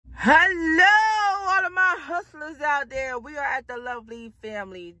Hello, all of my hustlers out there. We are at the lovely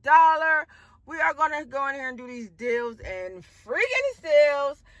Family Dollar. We are going to go in here and do these deals and freaking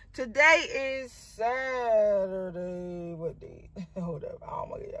steals. Today is Saturday. What date? Hold up. I don't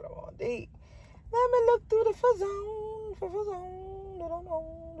want to get that on date. Let me look through the zone.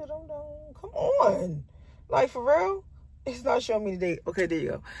 Come on. Like, for real? It's not showing me the date. Okay, there you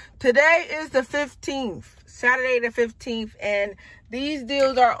go. Today is the 15th. Saturday the 15th. And these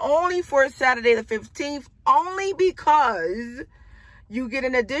deals are only for Saturday the 15th. Only because you get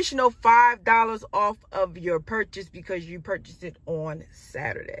an additional $5 off of your purchase because you purchased it on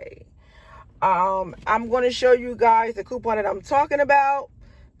Saturday. I'm going to show you guys the coupon that I'm talking about.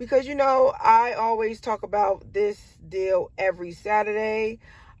 Because, you know, I always talk about this deal every Saturday.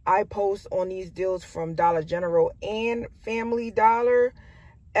 I post on these deals from Dollar General and Family Dollar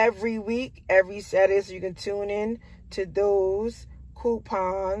every week, every Saturday. So you can tune in to those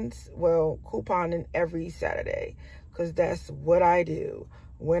coupons. Well, couponing every Saturday. Because that's what I do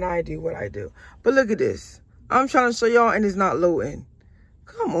when I do what I do. But look at this. I'm trying to show y'all and it's not loading.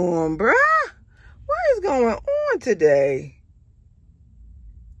 Come on, bruh. What is going on today?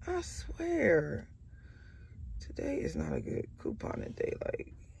 I swear. Today is not a good couponing day.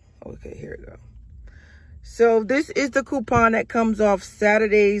 Like, okay, here we go. So this is the coupon that comes off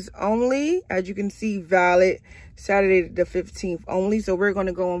Saturdays only. As you can see, valid Saturday the 15th only. So we're going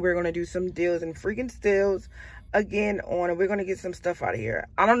to go and we're going to do some deals and freaking steals again on. And we're going to get some stuff out of here.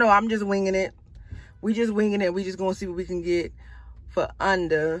 I don't know. I'm just winging it. We just winging it. We just going to see what we can get for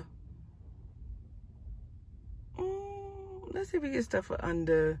under. Let's see if we get stuff for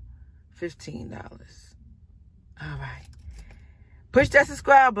under $15. All right. Push that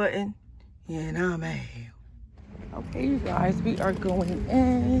subscribe button. And I'm out. Okay, you guys, we are going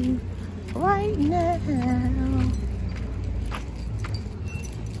in right now.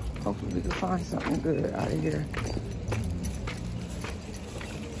 Hopefully we can find something good out of here.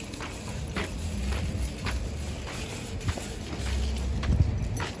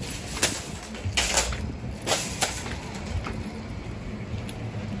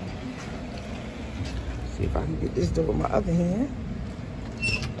 See if I can get this door with my other hand.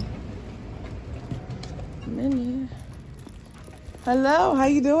 Menu. Hello, how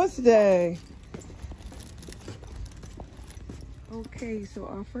you doing today? Okay, so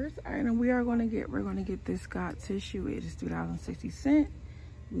our first item we're gonna get this Scott tissue. It is $2.60.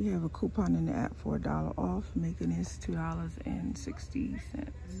 We have a coupon in the app for $1 off, making this $2.60.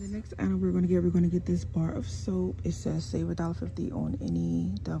 The next item we're gonna get this bar of soap. It says save $1.50 on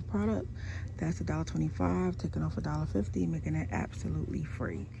any Dove product. That's $1.25, taking off $1.50, making it absolutely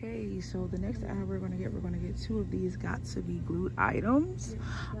free. Okay, so the next item we're gonna get two of these got to be glued items.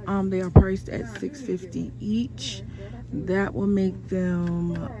 They are priced at $6.50 each. That will make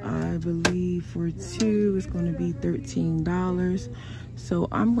them, I believe, for two, it's gonna be $13. So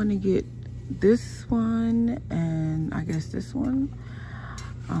I'm gonna get this one and I guess this one.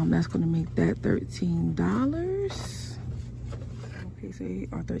 That's gonna make that $13. Okay, so you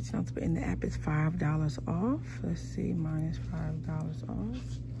are $13, but in the app it's $5 off. Let's see, minus $5 off,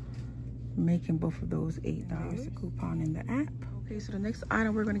 making both of those $8. There's a coupon in the app. Okay, so the next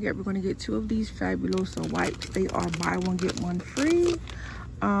item we're gonna get two of these Fabuloso wipes. They are buy one get one free.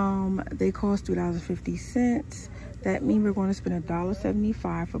 They cost $2.50. That means we're going to spend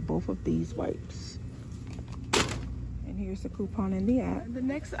 $1.75 for both of these wipes. And here's the coupon in the app. The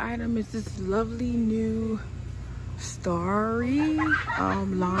next item is this lovely new Starry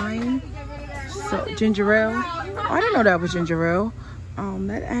lime ginger ale. Oh, I didn't know that was ginger ale.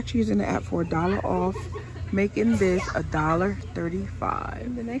 That actually is in the app for $1 off, making this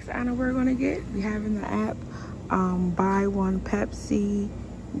 $1.35. The next item we're going to get, we have in the app, buy one Pepsi,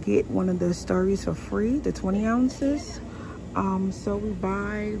 get one of the Starries for free, the 20 ounces. So we're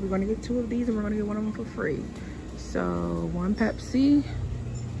going to get two of these and we're going to get one of them for free. So one Pepsi,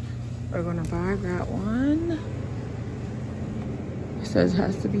 we're going to buy that one. It says it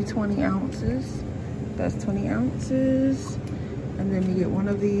has to be 20 ounces. That's 20 ounces. And then you get one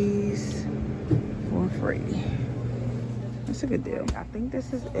of these for free. That's a good deal. I think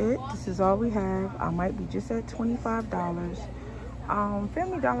this is it. This is all we have. I might be just at $25.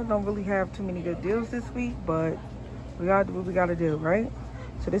 Family Dollar don't really have too many good deals this week, but we gotta do what we gotta do, right?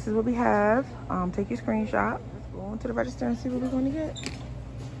 So this is what we have. Take your screenshot. Let's go into the register and see what we're going to get.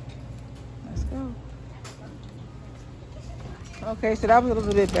 Let's go. Okay, so that was a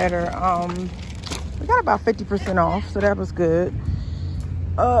little bit better. We got about 50% off, so that was good.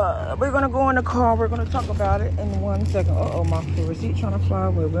 We're gonna go in the car. We're gonna talk about it in 1 second. Uh-oh, my receipt trying to fly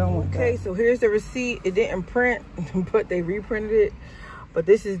away. We don't want that. Okay, so here's the receipt. It didn't print, but they reprinted it. but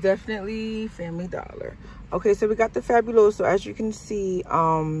this is definitely Family Dollar. Okay, so we got the Fabuloso. As you can see,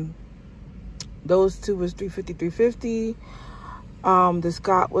 those two was $3.50. The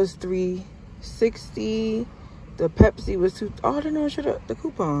Scott was $3.60. The Pepsi was $2. Oh, I didn't know I should have the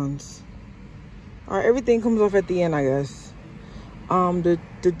coupons. All right, everything comes off at the end, I guess. The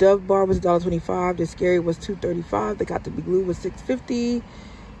Dove bar was $1.25. The Scary was $2.35. The Got to Be Glue was $6.50.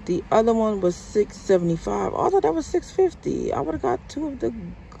 The other one was $6.75. Oh, I thought that was $6.50. I would have got two of the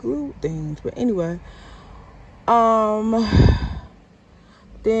glue things, but anyway.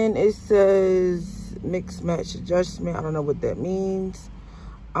 Then it says mix match adjustment. I don't know what that means.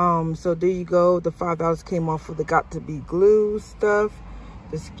 So there you go. The $5 came off of the Got to Be Glue stuff.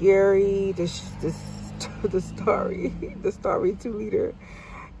 The Scary, the Starry 2-liter.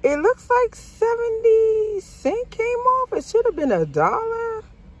 It looks like 70 cents came off. It should have been $1.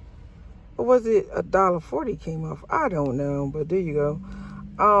 Or was it $1.40 came off? I don't know, but there you go.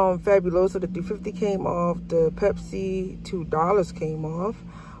 Fabuloso, the $3.50 came off. The Pepsi, $2 came off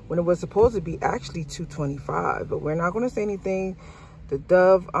when it was supposed to be actually $2.25, but we're not going to say anything. The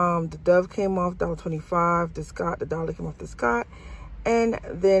Dove came off $1.25. The Scott, the $1 came off the Scott. And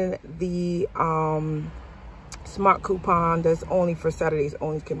then the Smart coupon that's only for Saturdays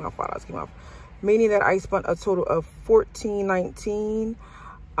only came out, $5 came off, meaning that I spent a total of $14.19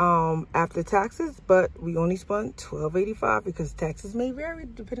 after taxes, but we only spent $12.85 because taxes may vary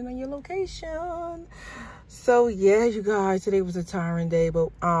depending on your location. So yeah, you guys, today was a tiring day, but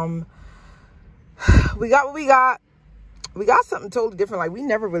we got what we got. We got something totally different. Like, we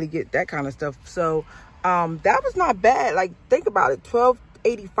never really get that kind of stuff. So that was not bad. Like, think about it,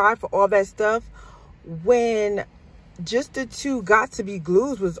 $12.85 for all that stuff, when just the two Got to Be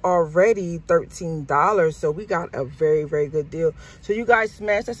Glues was already $13. So we got a very, very good deal. So you guys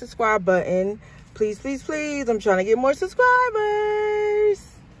smash that subscribe button, please, please, please. I'm trying to get more subscribers,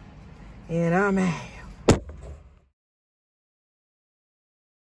 and I'm out.